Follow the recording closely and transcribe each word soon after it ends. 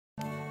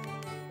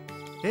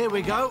Here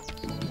we go.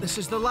 This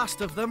is the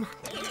last of them.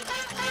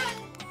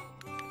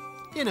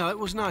 You know, it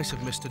was nice of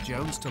Mr.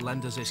 Jones to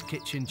lend us his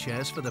kitchen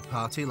chairs for the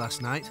party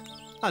last night.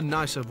 And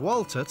nice of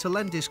Walter to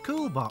lend his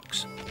cool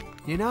box.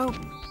 You know,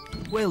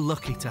 we're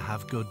lucky to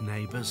have good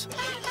neighbours.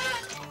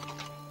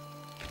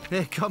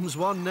 Here comes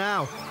one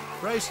now.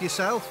 Brace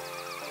yourself.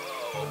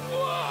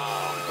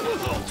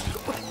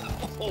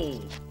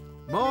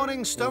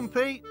 Morning,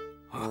 Stumpy.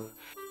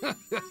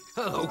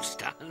 Hello,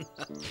 Stan.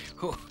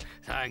 Oh,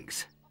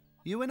 thanks.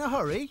 You in a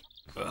hurry?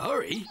 A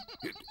hurry?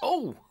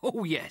 Oh,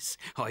 yes.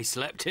 I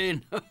slept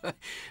in.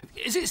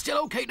 Is it still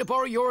okay to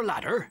borrow your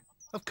ladder?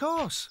 Of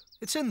course.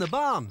 It's in the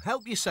barn.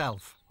 Help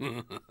yourself.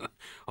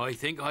 I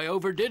think I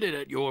overdid it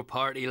at your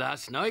party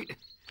last night.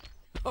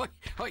 I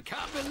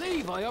can't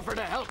believe I offered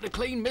to help to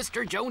clean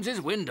Mr.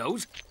 Jones's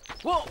windows.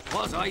 What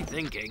was I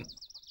thinking?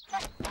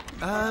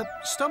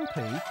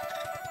 Stumpy,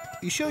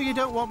 you sure you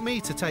don't want me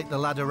to take the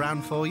ladder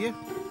round for you?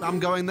 I'm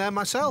going there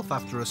myself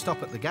after a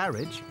stop at the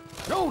garage.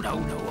 No.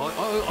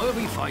 I'll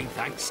be fine,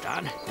 thanks,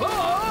 Stan.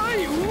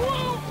 Bye!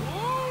 Whoa!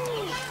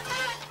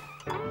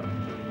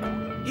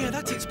 Yeah,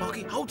 that's it,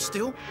 Sparky. Hold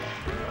still.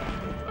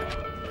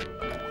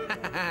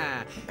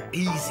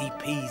 Easy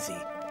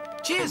peasy.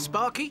 Cheers,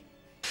 Sparky.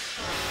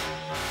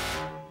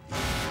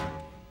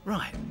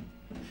 Right.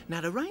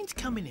 Now, the rain's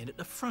coming in at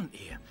the front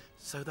here,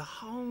 so the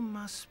hole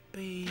must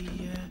be...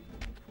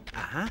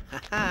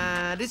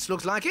 This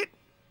looks like it.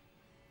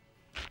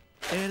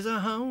 There's a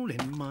hole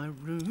in my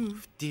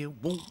roof, dear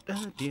water,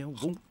 dear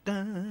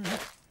water.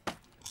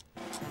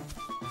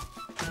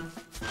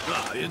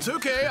 It's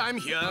okay, I'm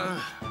here.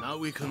 Now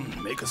we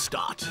can make a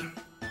start.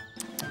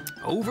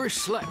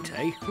 Overslept,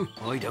 eh?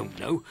 I don't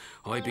know.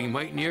 I've been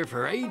waiting here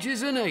for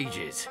ages and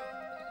ages.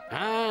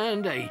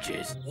 And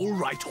ages. All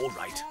right.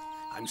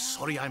 I'm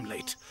sorry I'm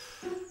late.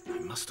 I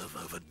must have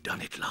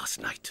overdone it last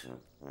night.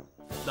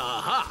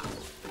 Aha!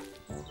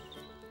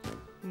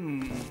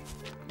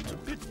 It's a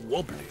bit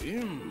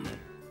wobbly.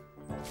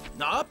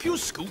 Now up you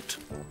scoot.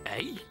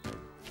 Eh?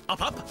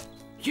 Up.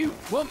 You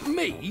want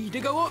me to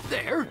go up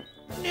there?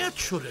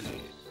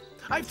 Naturally.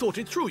 I've thought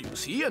it through, you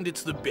see, and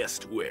it's the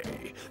best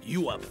way.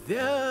 You up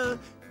there,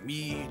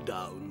 me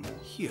down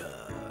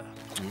here.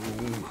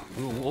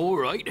 All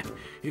right,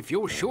 if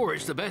you're sure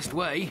it's the best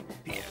way.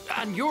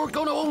 And you're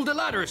gonna hold the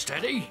ladder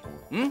steady?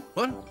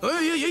 What? Oh,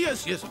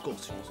 yes, of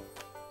course.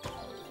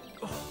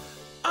 Oh,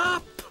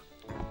 up!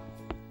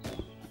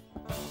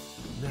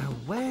 Now,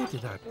 where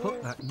did I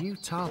put that new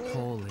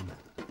tarpaulin?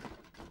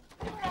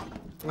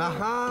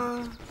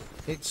 Aha!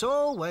 It's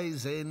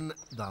always in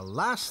the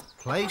last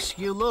place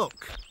you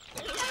look.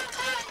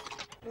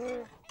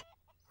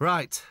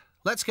 Right,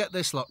 let's get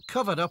this lot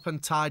covered up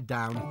and tied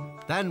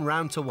down, then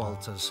round to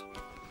Walter's.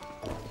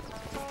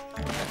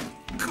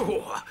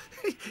 Oh,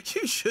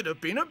 you should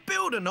have been a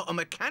builder, not a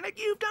mechanic.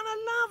 You've done a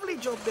lovely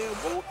job there,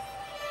 Walt.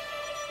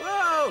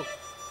 Whoa!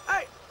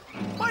 Hey,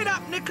 wait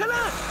up, Nicola!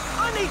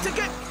 I need to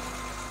get...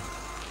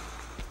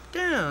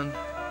 down.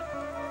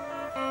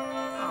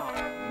 Oh,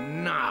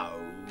 no.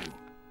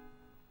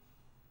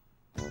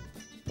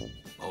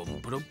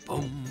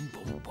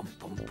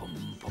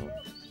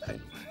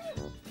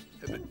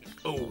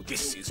 Oh,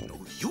 this is no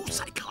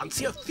use. I can't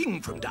see a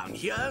thing from down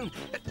here.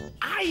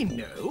 I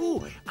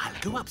know. I'll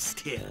go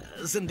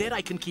upstairs, and there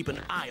I can keep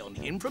an eye on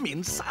him from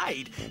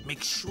inside.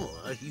 Make sure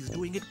he's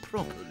doing it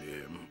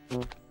properly.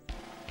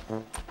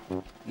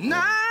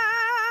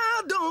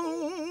 Now,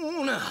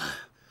 don't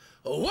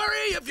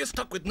worry if you're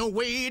stuck with no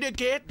way to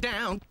get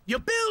down. Your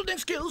building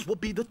skills will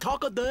be the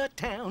talk of the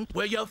town.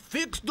 Where you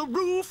fix the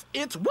roof,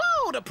 it's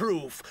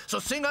waterproof. So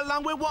sing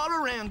along with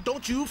water and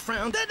don't you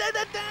frown.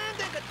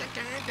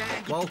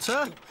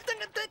 Walter?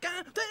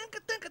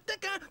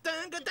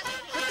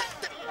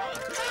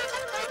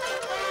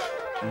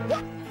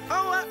 What?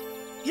 Oh,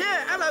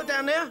 yeah, hello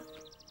down there.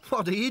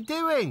 What are you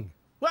doing?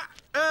 Well,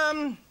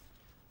 I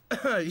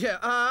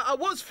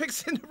was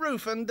fixing the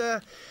roof and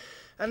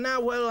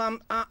now, well,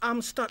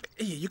 I'm stuck.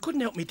 Here, you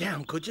couldn't help me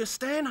down, could you,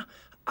 Stan?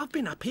 I've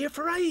been up here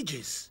for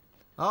ages.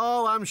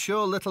 Oh, I'm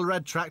sure Little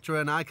Red Tractor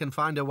and I can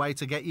find a way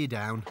to get you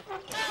down.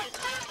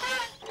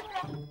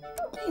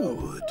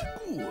 Good.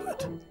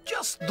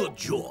 Just the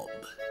job.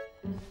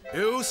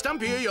 Oh,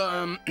 Stumpy,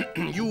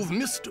 you've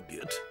missed a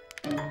bit.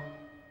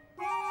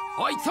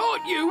 I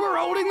thought you were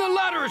holding the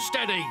ladder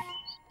steady.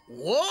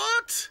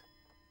 What?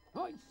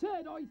 I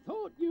said I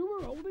thought you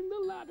were holding the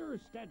ladder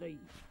steady.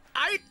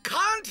 I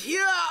can't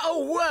hear a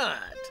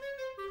word.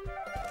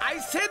 I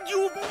said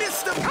you've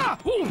missed a...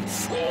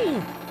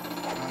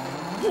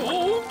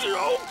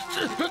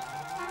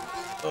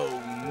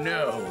 Oh,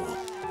 no.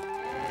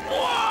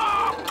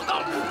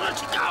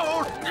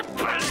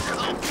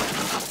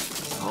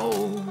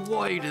 Oh,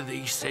 why do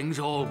these things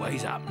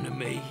always happen to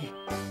me?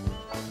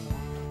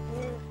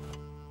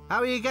 How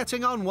are you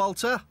getting on,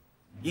 Walter?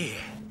 Yeah,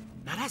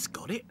 now that's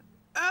got it.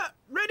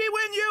 Ready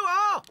when you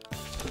are.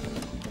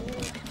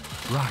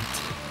 Right,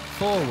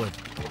 forward.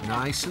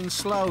 Nice and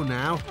slow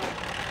now.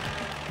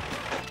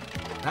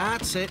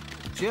 That's it.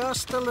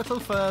 Just a little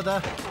further.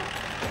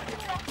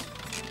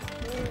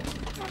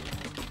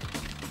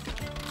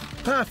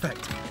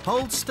 Perfect.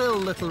 Hold still,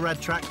 little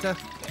red tractor.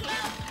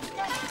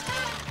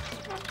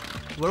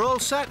 We're all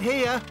set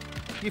here.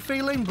 You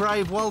feeling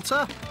brave,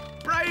 Walter?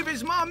 Brave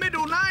is my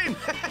middle name.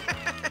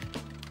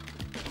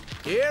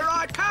 Here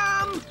I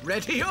come,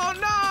 ready or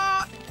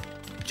not.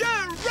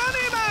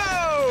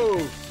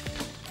 Geronimo!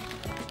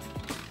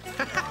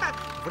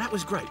 Well, that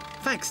was great.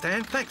 Thanks,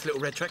 Stan. Thanks,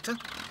 little red tractor.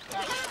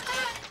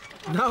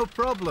 No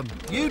problem.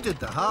 You did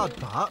the hard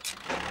part.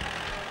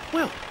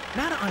 Well,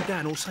 now that I'm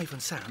down all safe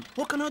and sound,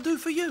 what can I do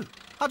for you?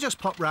 I just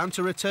popped round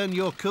to return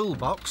your cool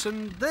box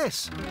and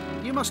this.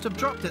 You must have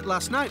dropped it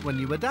last night when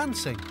you were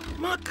dancing.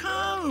 My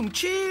comb,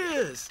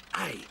 cheers!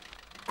 Hey,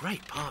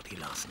 great party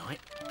last night.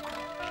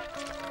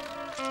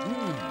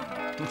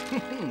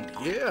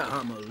 Yeah,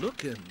 I'm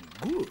a-looking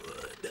good.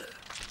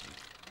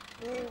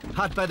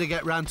 I'd better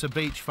get round to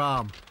Beach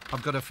Farm.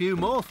 I've got a few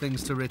more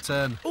things to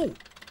return. Oh,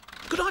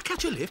 could I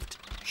catch a lift?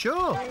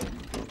 Sure.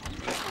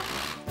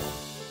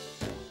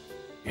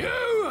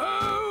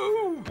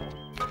 Yoo-hoo!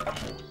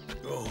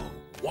 Oh,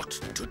 what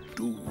to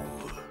do?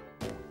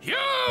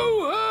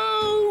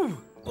 Yoo-hoo!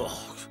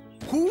 Oh,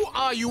 who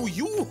are you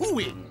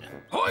yoo-hooing?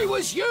 I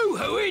was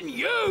yoo-hooing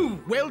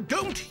you! Well,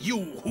 don't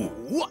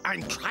yoo-hoo.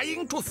 I'm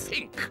trying to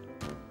think.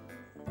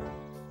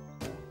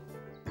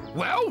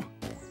 Well,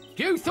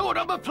 you thought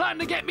of a plan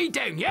to get me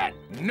down yet?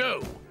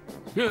 No.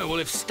 Yeah, well,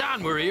 if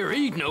Stan were here,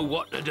 he'd know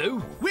what to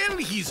do. Well,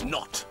 he's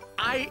not.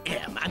 I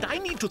am, and I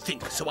need to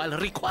think, so I'll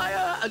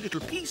require a little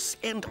peace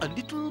and a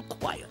little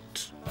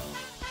quiet.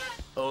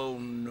 Oh,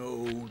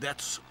 no,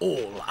 that's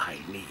all I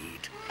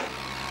need.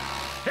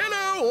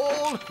 Hello,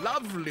 all.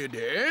 Lovely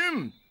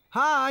day.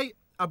 Hi,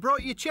 I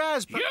brought you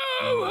chairs, but...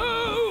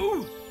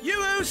 Yoo-hoo!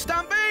 You,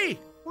 Stumpy?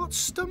 What's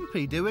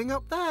Stumpy doing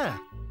up there?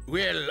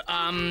 Well,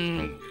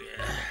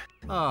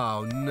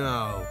 Oh,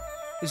 no.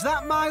 Is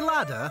that my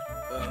ladder?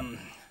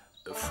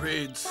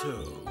 afraid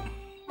so.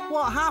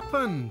 What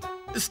happened?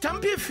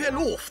 Stumpy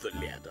fell off the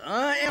ladder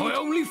and... I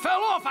only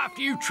fell off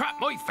after you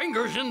trapped my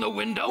fingers in the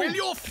window. Well,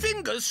 your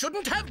fingers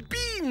shouldn't have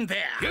been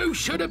there. You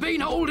should have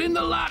been holding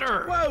the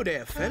ladder. Whoa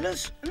there,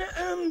 fellas.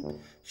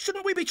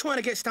 Shouldn't we be trying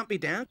to get Stumpy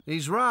down?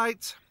 He's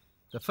right.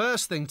 The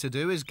first thing to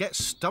do is get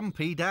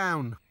Stumpy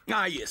down.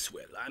 Ah, yes,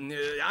 well,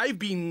 I've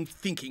been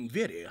thinking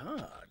very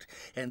hard,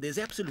 and there's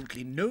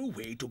absolutely no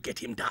way to get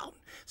him down,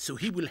 so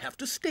he will have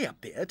to stay up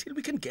there till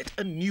we can get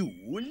a new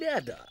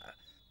ladder.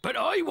 But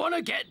I want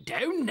to get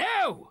down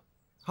now.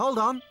 Hold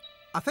on.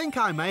 I think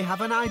I may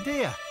have an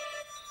idea.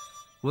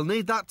 We'll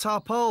need that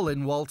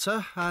tarpaulin,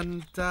 Walter,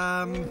 and,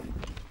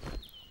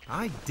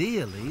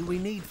 ideally, we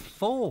need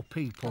 4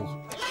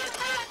 people.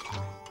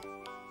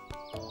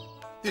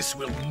 This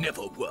will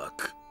never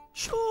work.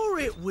 Sure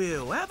it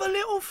will. Have a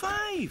little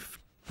faith.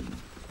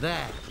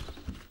 There.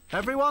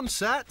 Everyone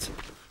set?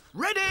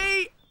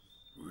 Ready?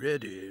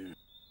 Ready.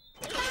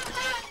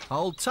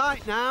 Hold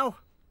tight now.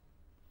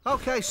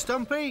 OK,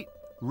 Stumpy.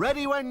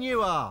 Ready when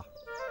you are.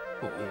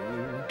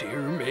 Oh,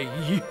 dear me.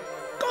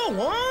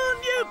 Go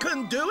on, you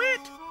can do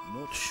it.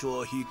 Not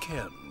sure he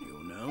can,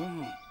 you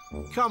know.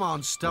 Come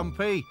on,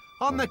 Stumpy.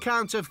 On the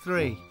count of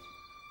 3.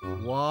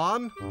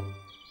 1,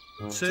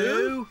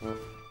 2,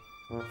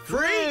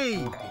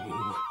 3.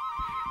 Oh,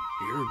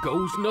 here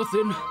goes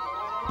nothing.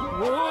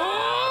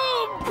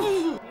 Whoa!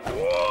 Whoa!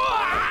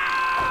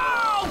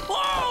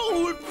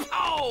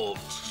 Oh!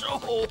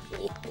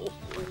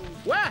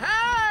 Well,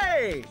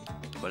 hey!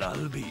 But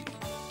I'll be.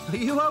 Are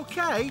you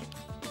OK?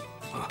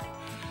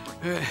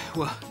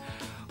 Well,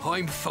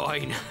 I'm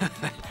fine.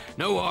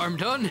 No harm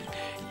done.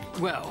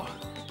 Well,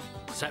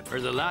 except for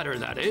the ladder,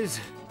 that is.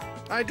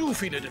 I do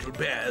feel a little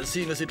bad,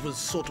 seeing as it was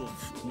sort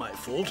of my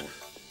fault.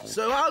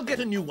 So I'll get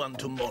a new one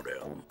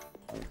tomorrow.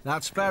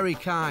 That's very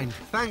kind.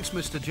 Thanks,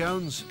 Mr.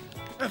 Jones.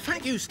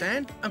 Thank you,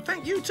 Stan. And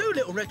thank you too,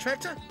 little red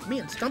tractor. Me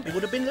and Stumpy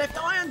would have been left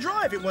high and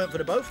dry if it weren't for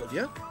the both of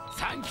you.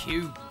 Thank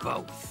you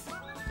both.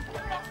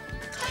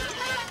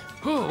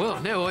 Oh, well,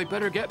 now I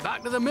better get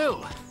back to the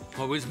mill.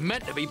 I was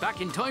meant to be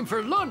back in time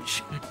for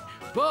lunch.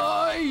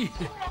 Bye!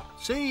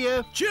 See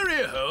you.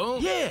 Cheerio!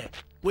 Yeah,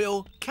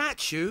 we'll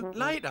catch you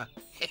later.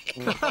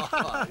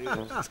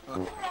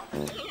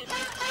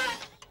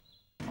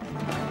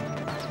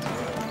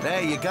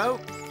 There you go.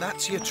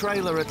 That's your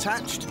trailer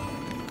attached.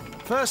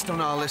 First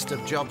on our list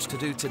of jobs to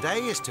do today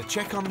is to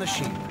check on the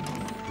sheep.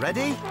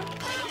 Ready?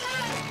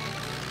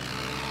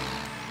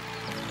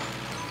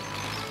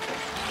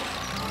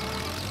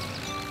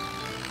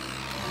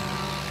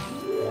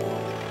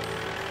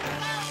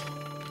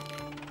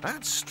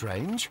 That's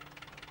strange.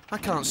 I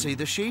can't see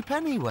the sheep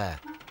anywhere.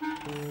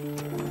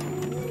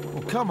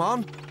 Well, come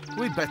on.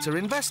 We'd better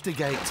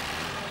investigate.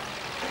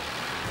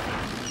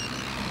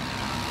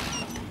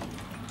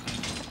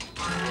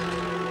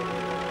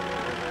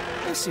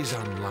 This is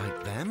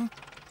unlike them.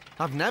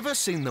 I've never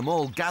seen them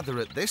all gather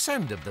at this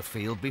end of the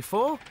field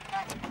before.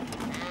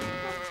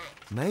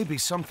 Maybe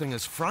something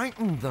has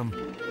frightened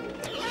them.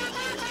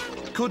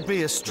 Could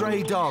be a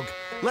stray dog.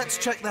 Let's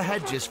check the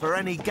hedges for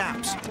any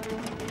gaps.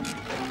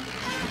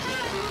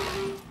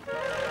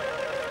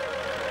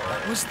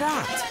 What was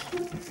that?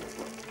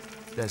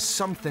 There's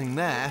something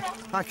there.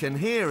 I can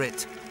hear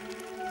it.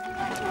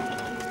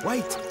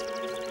 Wait.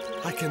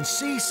 I can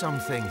see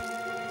something.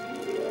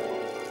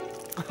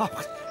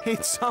 Oh,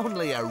 it's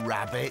only a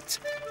rabbit.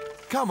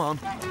 Come on,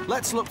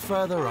 let's look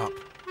further up.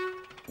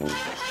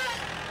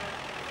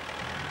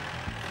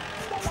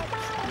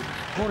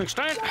 Morning,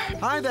 Stan.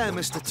 Hi there,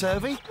 Mr.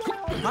 Turvey.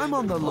 I'm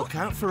on the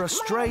lookout for a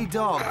stray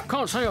dog.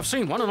 Can't say I've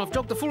seen one, and I've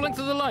jogged the full length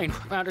of the lane.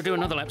 About to do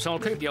another lap, so I'll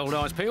keep the old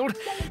eyes peeled.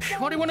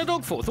 What do you want a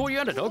dog for? Thought you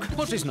had a dog.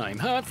 What's his name?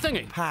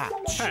 Thingy.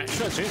 Patch. Patch,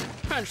 that's it.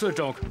 Patch the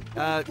dog.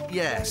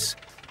 Yes.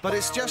 But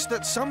it's just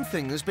that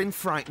something has been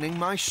frightening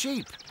my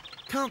sheep.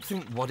 Can't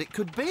think what it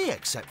could be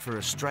except for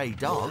a stray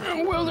dog.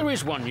 Well, there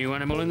is one new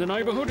animal in the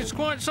neighbourhood. It's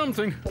quite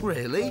something.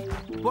 Really?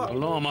 What? A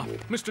llama.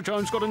 Mr.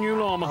 Jones got a new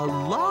llama. A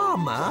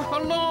llama? A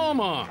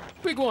llama!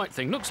 Big white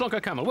thing. Looks like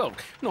a camel. Well,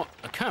 not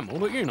a camel,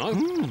 but you know.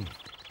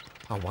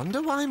 I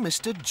wonder why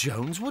Mr.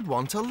 Jones would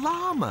want a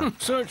llama.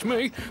 Search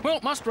me. Well,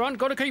 must run.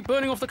 Got to keep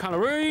burning off the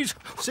calories.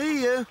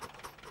 See you.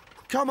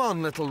 Come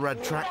on, little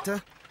red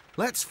tractor.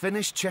 Let's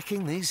finish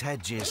checking these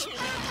hedges.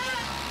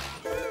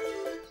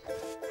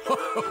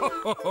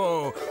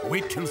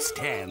 Wait till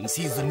Stan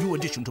sees the new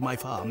addition to my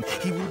farm.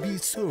 He will be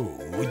so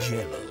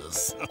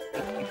jealous.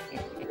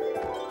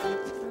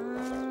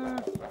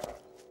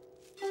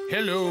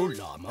 Hello,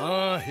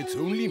 llama. It's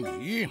only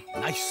me.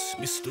 Nice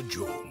Mr.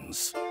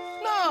 Jones.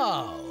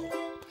 Now,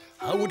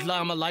 how would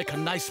llama like a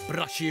nice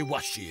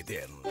brushy-washy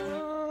then?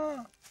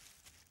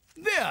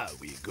 There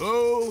we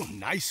go.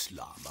 Nice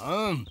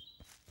llama.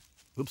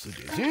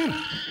 Oops-a-daisy.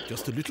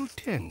 Just a little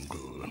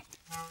tangle.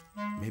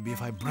 Maybe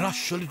if I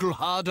brush a little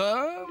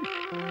harder.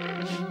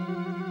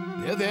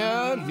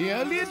 There,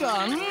 nearly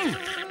done.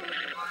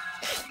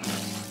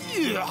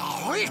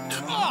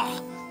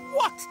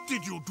 What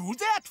did you do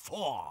that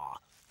for?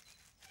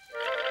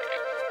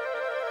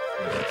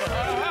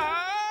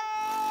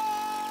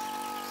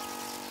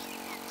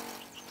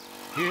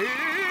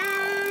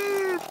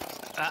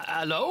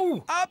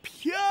 Hello? Up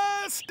here,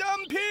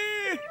 Stumpy!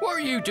 What are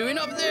you doing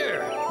up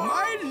there?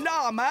 My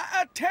llama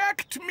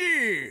attacked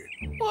me!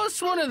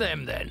 What's one of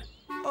them, then?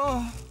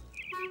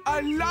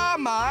 A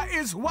llama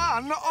is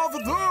one of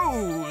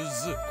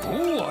those!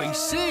 Oh, I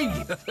see.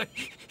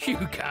 You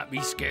can't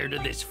be scared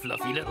of this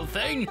fluffy little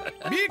thing.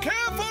 Be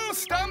careful,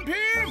 Stumpy!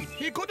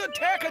 He could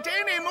attack at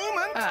any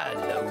moment!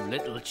 Hello,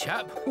 little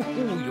chap.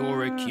 Oh,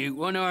 you're a cute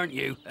one, aren't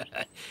you?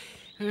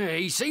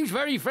 He seems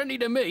very friendly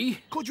to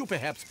me. Could you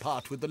perhaps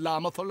part with the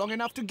llama for long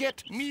enough to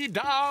get me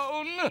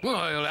down?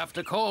 I'll have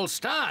to call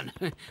Stan.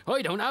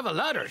 I don't have a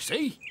ladder,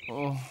 see?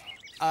 Oh,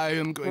 I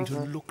am going to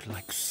look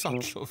like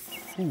such a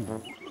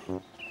fool.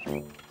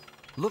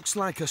 Looks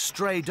like a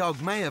stray dog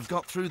may have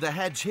got through the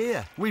hedge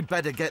here. We'd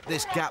better get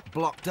this gap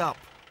blocked up.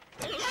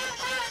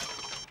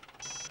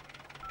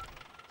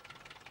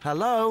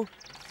 Hello?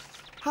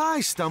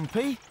 Hi,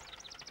 Stumpy.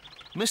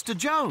 Mr.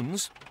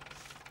 Jones?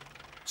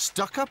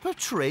 Stuck up a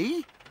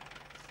tree?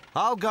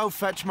 I'll go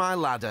fetch my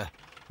ladder.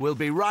 We'll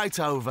be right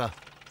over.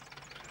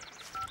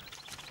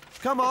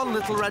 Come on,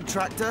 little red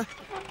tractor.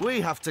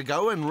 We have to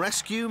go and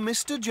rescue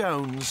Mr.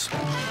 Jones.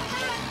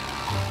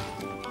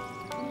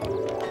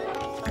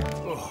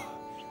 Oh,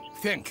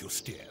 thank you,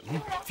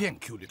 Stan.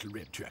 Thank you, little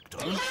red tractor.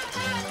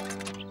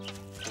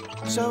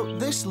 So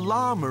this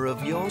llama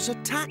of yours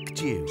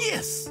attacked you?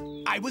 Yes,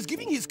 I was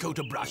giving his coat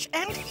a brush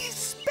and he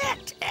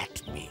spat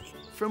at me.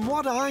 From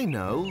what I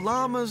know,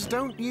 llamas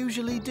don't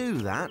usually do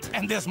that.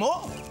 And there's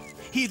more.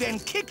 He then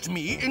kicked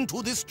me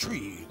into this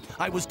tree.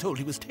 I was told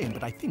he was tame,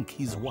 but I think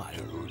he's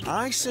wild.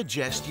 I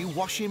suggest you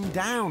wash him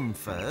down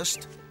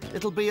first.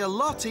 It'll be a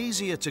lot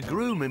easier to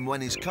groom him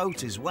when his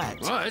coat is wet.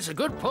 Well, that's a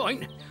good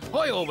point.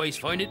 I always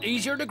find it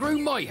easier to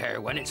groom my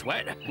hair when it's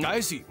wet.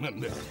 I see.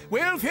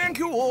 Well, thank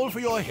you all for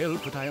your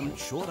help, but I am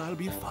sure I'll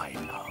be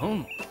fine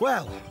now.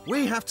 Well,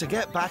 we have to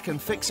get back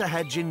and fix a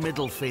hedge in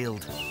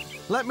Middlefield.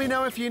 Let me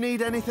know if you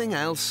need anything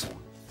else.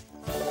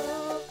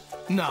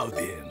 Now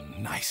then,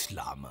 nice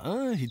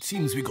llama. It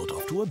seems we got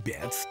off to a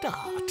bad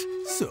start.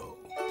 So,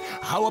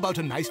 how about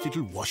a nice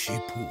little washy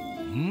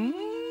poo?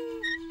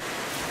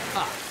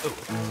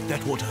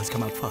 That water has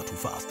come out far too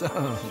fast.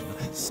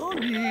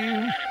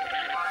 Sorry.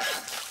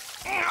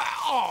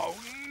 Oh,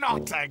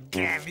 not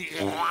again.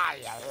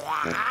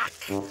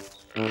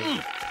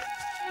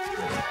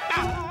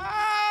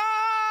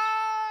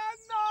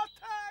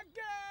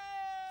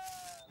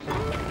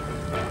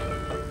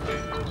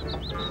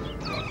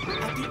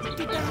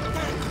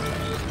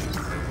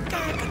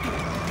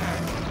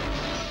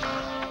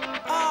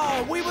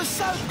 Oh, we were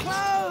so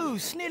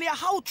close! Nearly a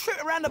whole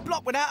trip around the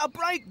block without a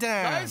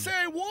breakdown. I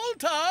say,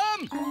 Walter!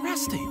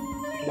 Rusty,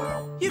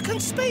 you can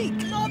speak.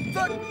 Not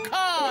the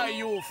car,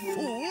 you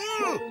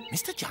fool!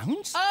 Mr.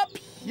 Jones? Up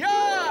here!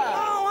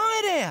 Oh,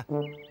 hi there.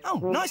 Oh,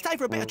 nice day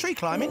for a bit of tree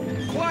climbing.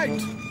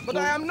 Quite, but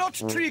I am not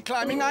tree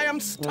climbing, I am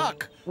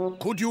stuck.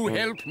 Could you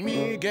help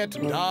me get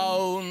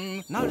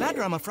down? No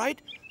ladder, I'm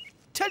afraid.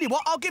 Tell you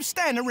what, I'll give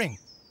Stan a ring.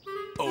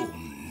 Oh,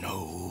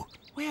 no.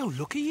 Well,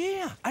 looky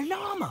here, a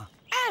llama.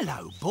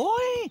 Hello,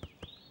 boy.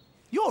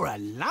 You're a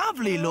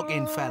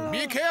lovely-looking fella.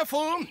 Be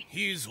careful,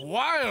 he's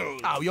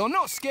wild. Oh, you're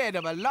not scared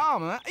of a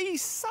llama?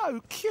 He's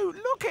so cute.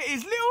 Look at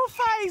his little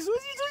face.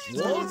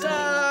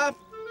 Walter,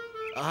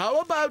 how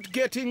about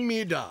getting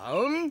me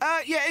down?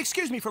 Yeah,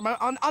 excuse me for a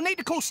moment. I need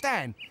to call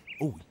Stan.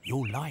 Oh,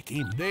 you'll like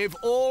him. They've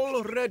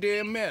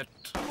already met.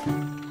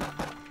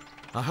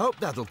 I hope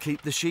that'll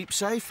keep the sheep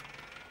safe.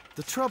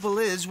 The trouble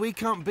is, we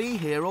can't be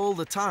here all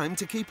the time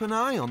to keep an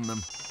eye on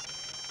them.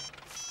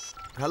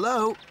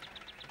 Hello?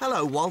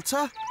 Hello,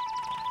 Walter?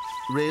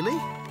 Really?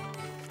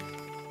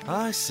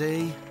 I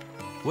see.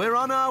 We're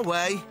on our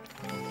way.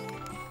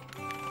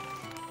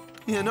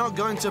 You're not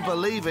going to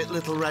believe it,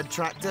 little red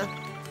tractor.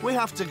 We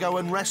have to go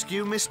and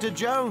rescue Mr.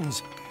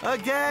 Jones.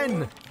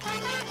 Again!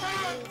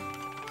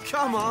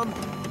 Come on,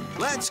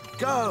 let's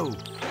go!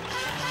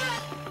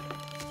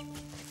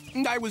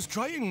 I was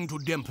trying to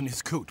dampen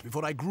his coat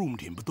before I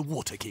groomed him, but the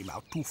water came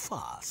out too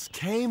fast.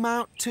 Came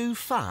out too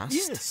fast?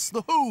 Yes,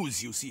 the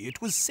hose, you see,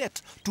 it was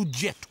set to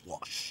jet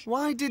wash.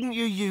 Why didn't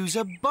you use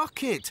a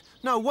bucket?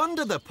 No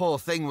wonder the poor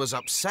thing was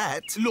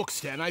upset. Look,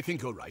 Stan, I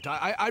think you're right.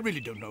 I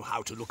really don't know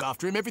how to look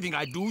after him. Everything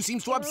I do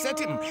seems to upset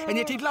him, and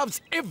yet he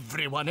loves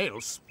everyone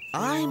else.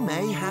 I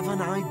may have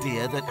an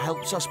idea that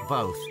helps us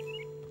both.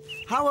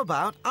 How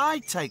about I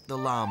take the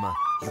llama?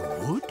 You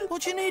would?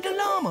 What do you need a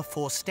llama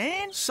for,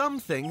 Stan?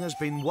 Something has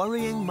been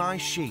worrying my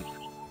sheep.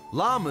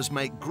 Llamas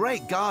make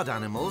great guard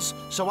animals,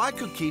 so I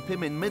could keep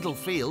him in middle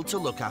field to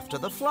look after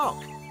the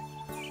flock.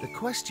 The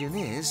question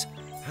is,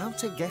 how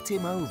to get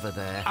him over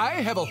there.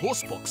 I have a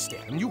horse box,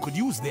 Stan. You could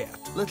use that.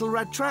 Little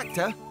red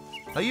tractor,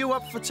 are you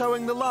up for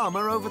towing the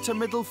llama over to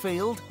middle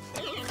field?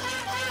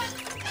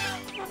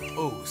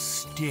 Oh,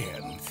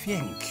 Stan,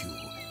 thank you.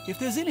 If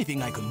there's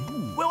anything I can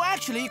do... Well,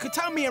 actually, you could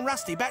tow me and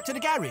Rusty back to the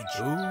garage.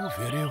 Oh,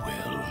 very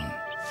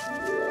well.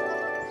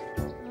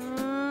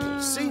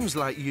 Seems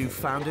like you've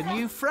found a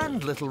new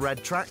friend, little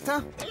red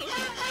tractor.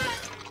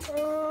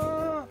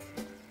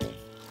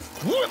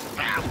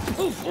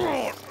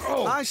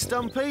 Hi,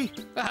 Stumpy.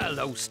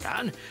 Hello,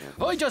 Stan.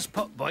 I just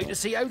popped by to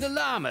see how the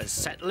llama's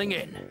settling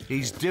in.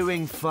 He's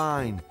doing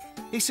fine.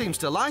 He seems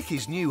to like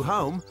his new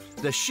home.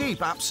 The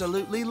sheep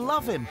absolutely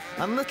love him,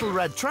 and little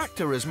red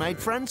tractor has made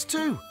friends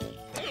too.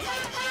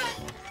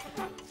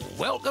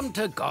 Welcome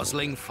to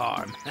Gosling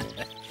Farm.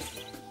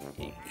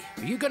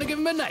 Are you going to give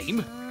him a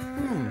name?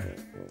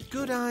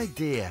 Good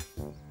idea.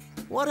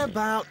 What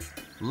about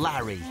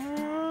Larry?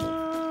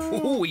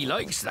 Oh, he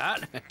likes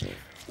that.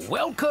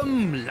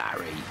 Welcome,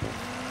 Larry.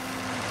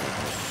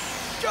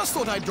 Just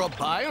thought I'd drop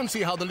by and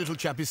see how the little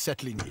chap is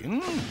settling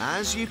in.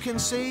 As you can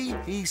see,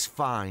 he's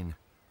fine.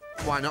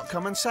 Why not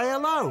come and say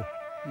hello?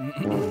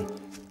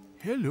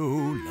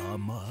 Hello,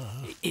 llama.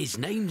 His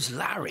name's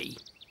Larry.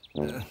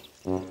 Hello,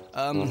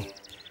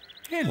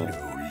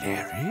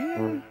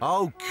 Larry.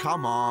 Oh,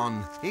 come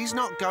on. He's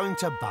not going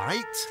to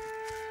bite.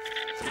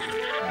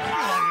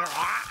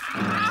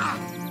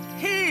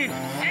 He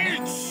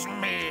hates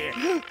me.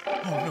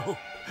 Oh,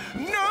 no.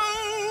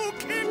 No,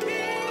 kitty.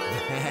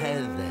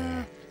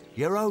 There.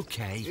 You're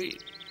okay.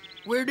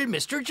 Where did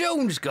Mr.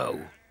 Jones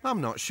go?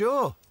 I'm not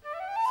sure.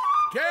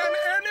 Can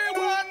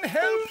anyone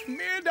help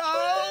me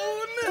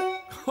down?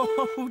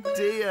 Oh,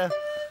 dear.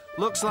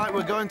 Looks like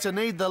we're going to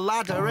need the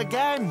ladder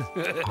again.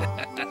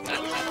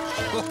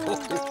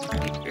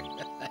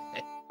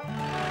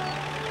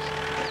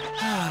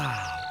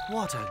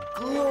 What a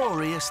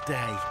glorious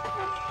day.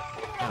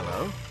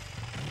 Hello?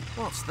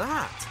 What's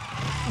that?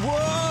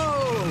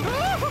 Whoa!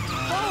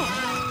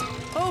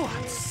 Oh,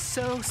 I'm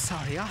so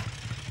sorry. Are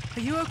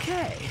you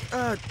okay?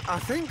 I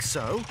think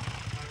so.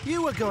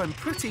 You were going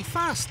pretty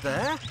fast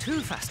there.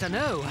 Too fast, I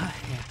know.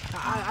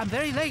 I'm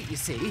very late, you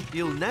see.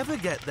 You'll never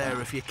get there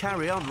if you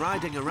carry on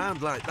riding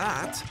around like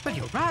that. But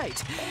you're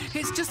right.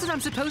 It's just that I'm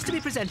supposed to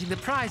be presenting the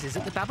prizes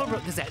at the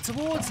Babblebrook Gazette's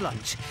awards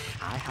lunch.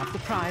 I have the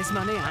prize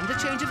money and a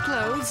change of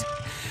clothes.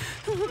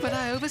 But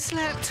I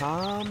overslept.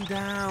 Calm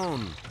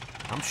down.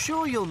 I'm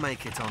sure you'll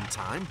make it on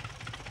time.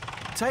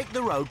 Take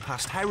the road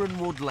past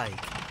Heronwood Lake.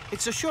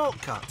 It's a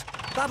shortcut.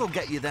 That'll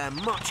get you there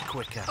much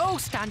quicker. Oh,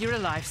 Stan, you're a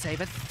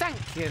lifesaver.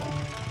 Thank you.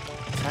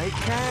 Take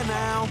care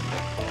now.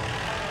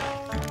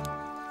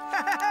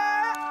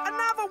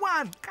 Another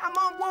one. Come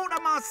on,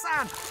 Walter, my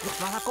son. Looks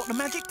like I've got the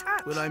magic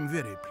touch. Well, I'm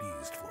very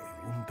pleased for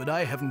you, but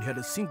I haven't had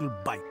a single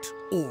bite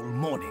all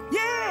morning.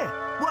 Yeah.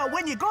 Well,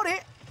 when you got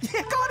it,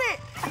 you got it.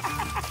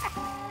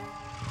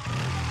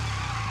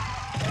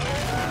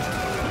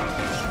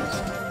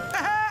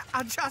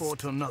 I just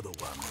caught another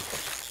one.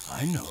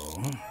 I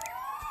know.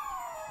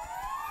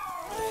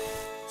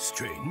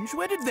 Strange.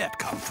 Where did that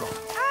come from?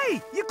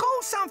 Hey, you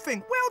caught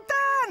something. Well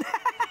done.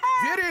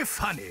 Very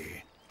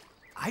funny.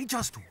 I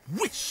just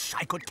wish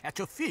I could catch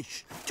a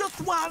fish.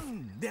 Just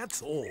one,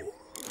 that's all.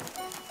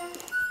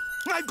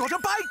 I've got a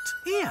bite.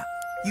 Here,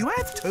 you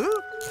have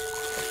two.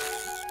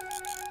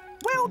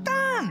 Well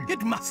done.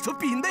 It must have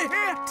been the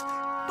hat.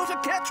 Not a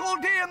catch all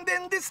day, and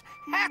then this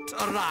hat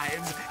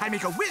arrives. I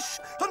make a wish,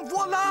 and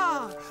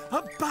voila,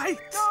 a bite.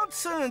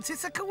 Nonsense.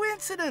 It's a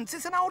coincidence.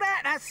 It's an old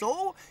hat, that's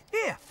all.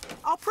 Here,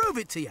 I'll prove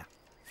it to you.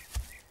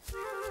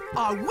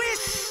 I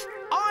wish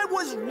I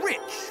was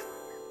rich.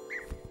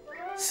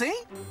 See?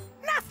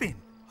 Nothing.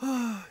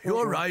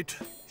 You're right.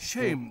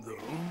 Shame,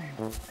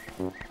 though.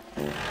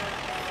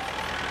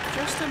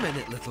 Just a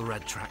minute, little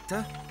red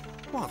tractor.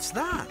 What's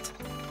that?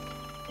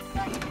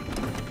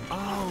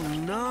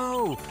 Oh,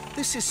 no.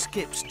 This is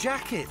Skip's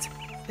jacket.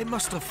 It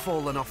must have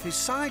fallen off his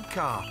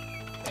sidecar.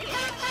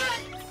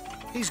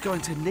 He's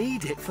going to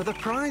need it for the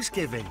prize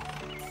giving.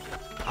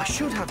 I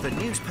should have the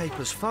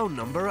newspaper's phone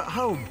number at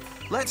home.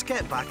 Let's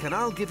get back and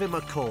I'll give him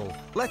a call.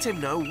 Let him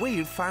know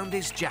we've found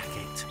his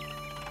jacket.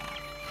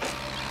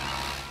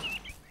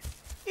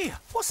 Here,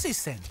 what's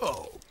this then?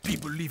 Oh,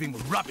 people leaving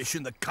rubbish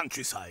in the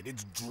countryside.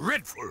 It's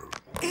dreadful.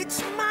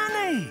 It's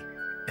money!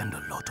 And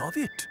a lot of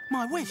it.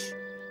 My wish.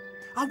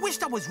 I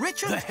wished I was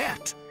richer. The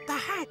hat. The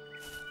hat.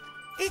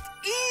 It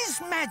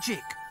is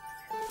magic.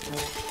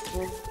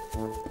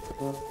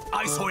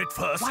 I saw it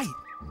first. Wait,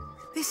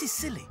 this is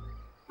silly.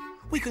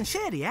 We can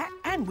share the hat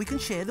and we can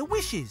share the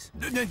wishes.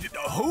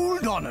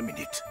 Hold on a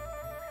minute.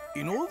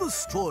 In all the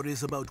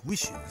stories about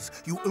wishes,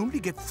 you only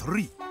get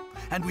 3.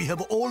 And we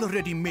have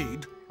already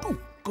made 2.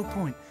 Good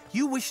point.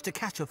 You wished to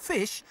catch a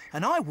fish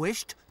and I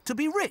wished to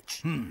be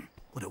rich.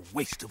 What a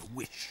waste of a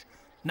wish.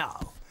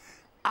 Now,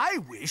 I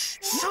wish...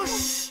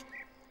 Shush!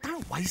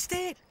 Don't waste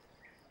it.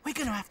 We're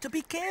going to have to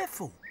be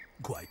careful.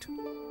 Quite.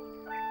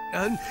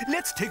 And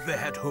let's take the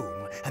hat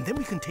home, and then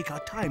we can take our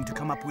time to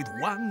come up with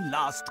one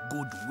last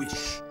good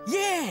wish.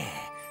 Yeah!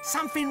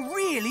 Something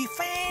really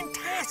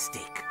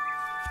fantastic.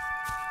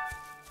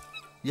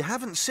 You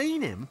haven't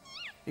seen him?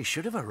 He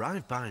should have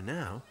arrived by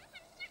now.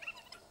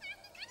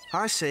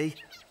 I see.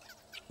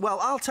 Well,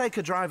 I'll take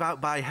a drive out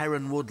by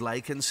Heronwood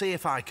Lake and see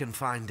if I can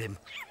find him.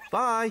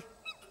 Bye.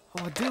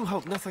 Oh, I do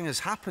hope nothing has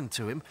happened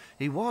to him.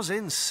 He was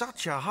in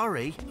such a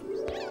hurry.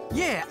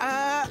 Yeah,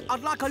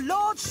 I'd like a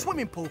large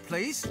swimming pool,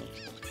 please.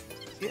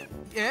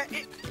 Yeah,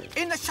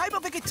 in the shape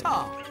of a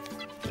guitar.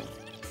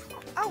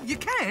 Oh, you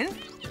can?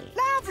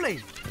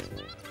 Lovely.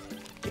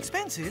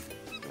 Expensive?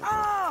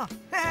 Ah,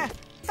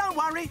 don't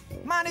worry.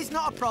 Money's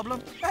not a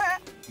problem.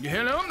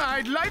 Hello,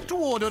 I'd like to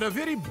order a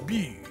very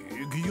big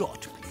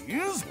yacht,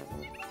 please.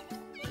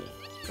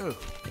 Oh.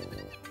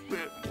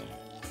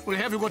 Well,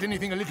 have you got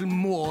anything a little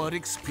more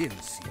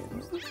expensive?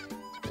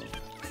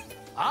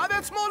 Ah,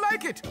 that's more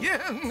like it. Yeah,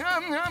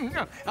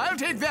 I'll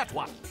take that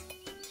one.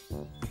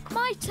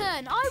 My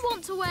turn. I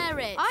want to wear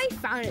it. I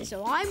found it,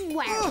 so I'm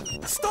wearing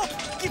it. Stop!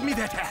 Give me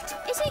that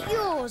hat. Is it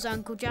yours,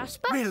 Uncle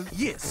Jasper? Well,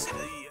 yes,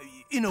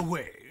 in a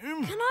way.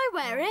 Can I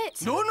wear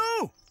it? No.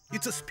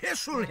 It's a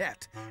special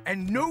hat,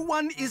 and no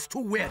one is to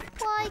wear it.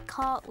 Why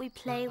can't we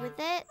play with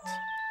it?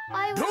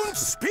 Don't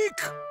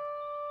speak!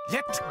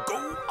 Let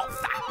go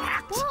of the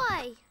hat!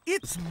 Why?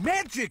 It's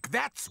magic,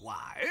 that's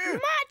why.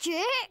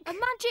 Magic? A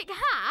magic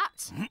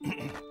hat?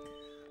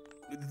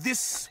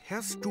 This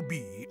has to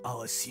be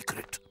our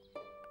secret.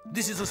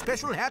 This is a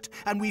special hat,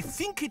 and we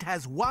think it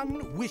has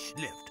one wish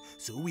left,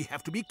 so we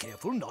have to be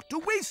careful not to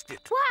waste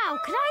it. Wow,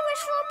 can I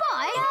wish for a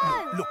bike?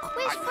 No, look.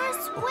 Wish for a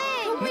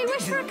swing. Can we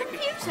wish for a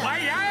computer?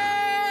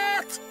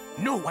 Quiet!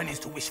 No one is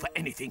to wish for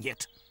anything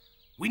yet.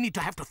 We need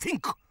to have to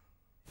think.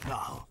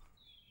 Now,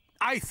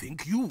 I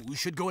think you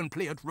should go and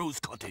play at Rose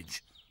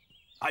Cottage.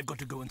 I've got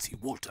to go and see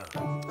Walter.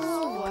 All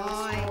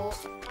right.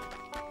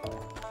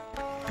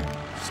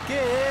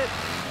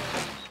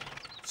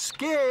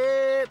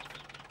 Skip!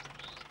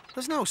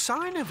 There's no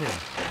sign of him.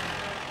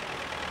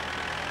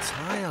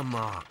 Tyre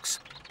marks.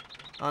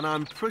 And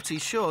I'm pretty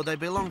sure they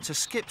belong to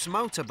Skip's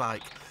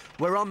motorbike.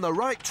 We're on the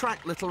right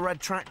track, little red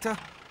tractor.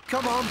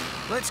 Come on,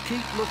 let's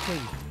keep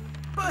looking.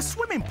 But a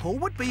swimming pool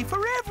would be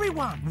for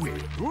everyone.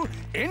 Well,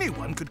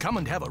 anyone could come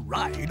and have a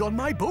ride on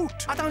my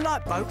boat. I don't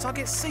like boats, I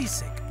get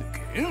seasick.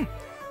 Okay.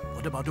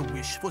 What about a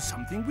wish for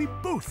something we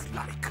both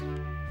like?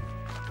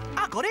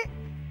 I got it.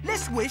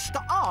 Let's wish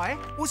that I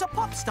was a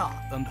pop star.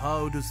 And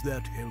how does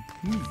that help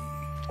me?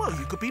 Well,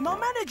 you could be my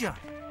manager.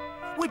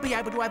 We'd be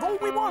able to have all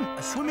we want,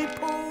 a swimming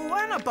pool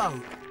and a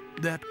boat.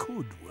 That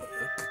could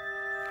work.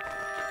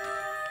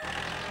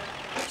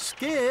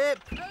 Skip!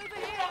 Over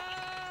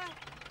here!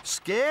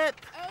 Skip!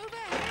 Over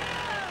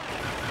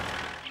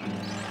here!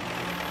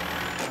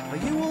 Are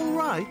you all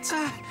right?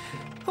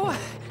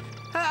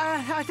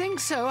 I think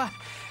so.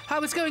 I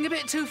was going a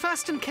bit too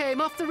fast and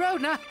came off the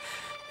road. Now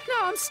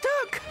I'm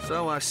stuck.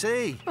 So I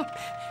see.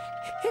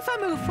 If I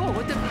move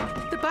forward,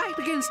 the bike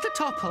begins to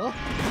topple.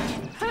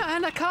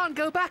 And I can't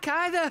go back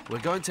either. We're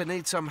going to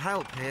need some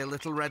help here,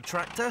 little red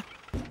tractor.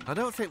 I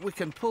don't think we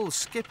can pull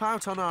Skip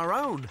out on our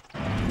own.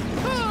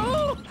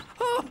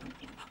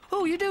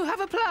 Oh, you do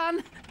have a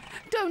plan,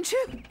 don't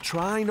you?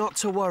 Try not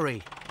to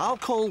worry. I'll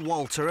call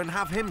Walter and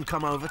have him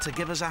come over to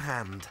give us a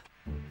hand.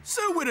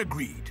 So we're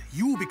agreed.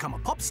 You become a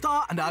pop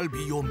star and I'll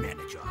be your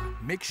manager.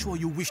 Make sure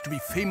you wish to be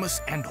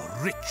famous and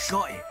rich.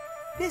 Got it.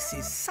 This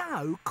is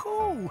so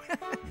cool.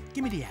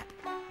 Give me the hat.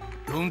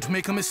 Don't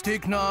make a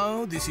mistake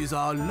now. This is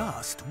our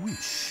last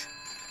wish.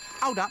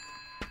 Hold up.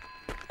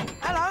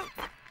 Hello.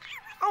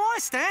 Oh, hi,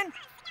 Stan.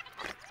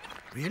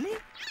 Really?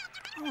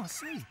 Oh, I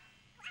see.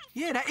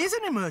 Yeah, that is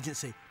an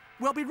emergency.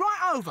 We'll be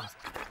right over.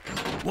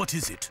 What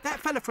is it? That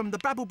fella from the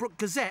Babblebrook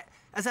Gazette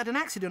has had an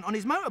accident on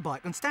his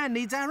motorbike and Stan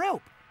needs our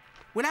help.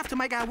 We'll have to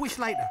make our wish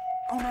later.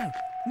 Oh, no.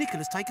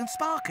 Nicola's taken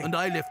Sparky. And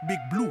I left Big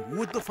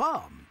Blue at the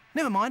farm.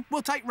 Never mind,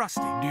 we'll take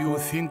Rusty. Do you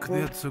think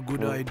that's a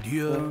good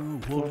idea,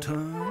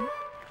 Walter?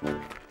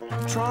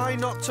 Try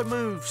not to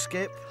move,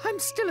 Skip. I'm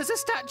still as a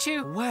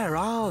statue. Where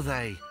are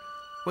they?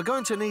 We're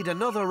going to need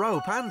another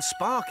rope and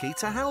Sparky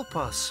to help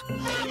us.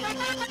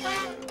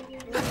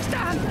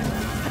 Stan,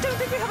 I don't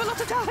think we have a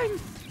lot of time.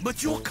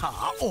 But your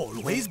car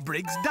always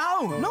breaks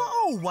down. Not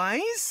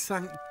always.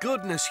 Thank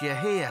goodness you're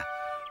here.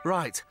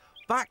 Right,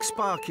 back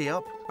Sparky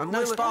up and No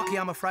we'll... Sparky,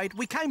 I'm afraid.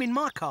 We came in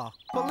my car.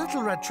 But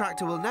Little Red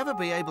Tractor will never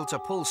be able to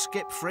pull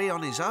Skip free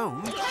on his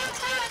own.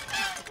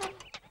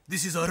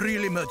 This is a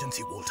real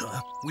emergency, Walter.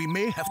 We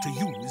may have to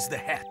use the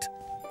hat.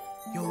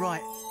 You're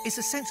right. It's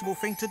a sensible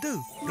thing to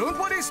do. Don't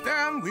worry,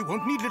 Stan. We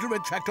won't need Little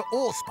Red Tractor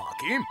or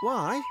Sparky.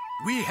 Why?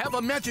 We have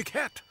a magic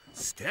hat.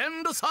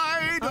 Stand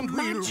aside A and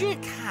we'll...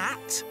 magic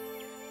hat?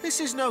 This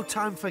is no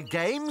time for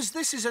games.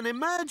 This is an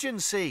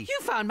emergency. You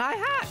found my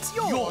hat.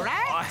 Your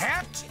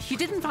hat? You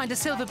didn't find a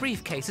silver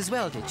briefcase as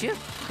well, did you?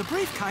 The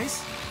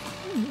briefcase?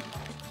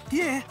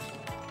 Yeah,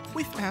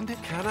 we found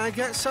it. Can I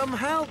get some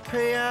help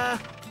here?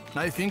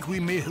 I think we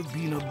may have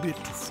been a bit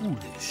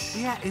foolish.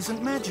 The hat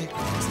isn't magic.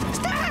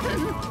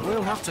 Stan!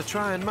 We'll have to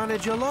try and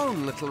manage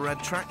alone, Little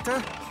Red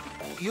Tractor.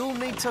 You'll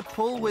need to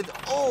pull with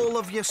all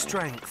of your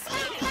strength.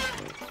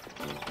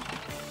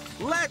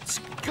 Let's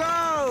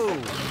go!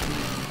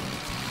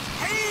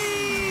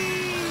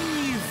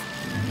 Heave!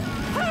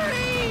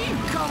 Hurry!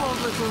 Come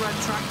on, Little Red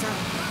Tractor.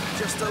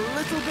 Just a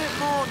little bit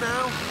more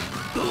now.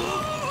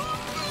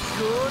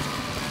 Good.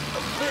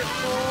 A bit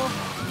more.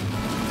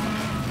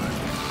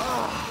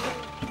 Oh.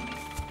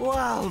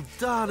 Well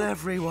done,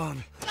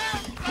 everyone.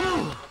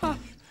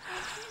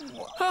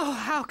 Oh,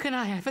 how can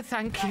I ever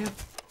thank you?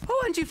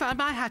 Oh, and you found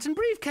my hat and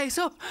briefcase.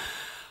 Oh,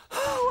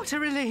 what a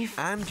relief.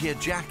 And your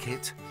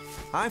jacket.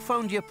 I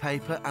phoned your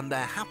paper and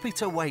they're happy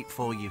to wait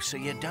for you, so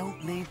you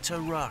don't need to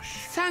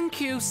rush.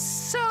 Thank you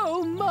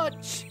so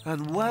much.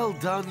 And well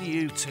done,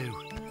 you two.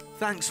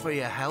 Thanks for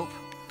your help.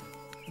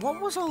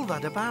 What was all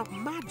that about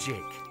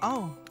magic?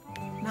 Oh,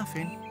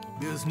 nothing.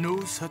 There's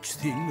no such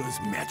thing as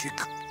magic.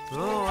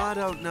 Oh, I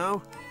don't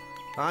know.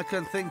 I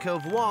can think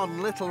of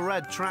one Little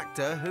Red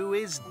Tractor who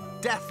is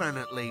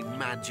definitely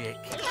magic.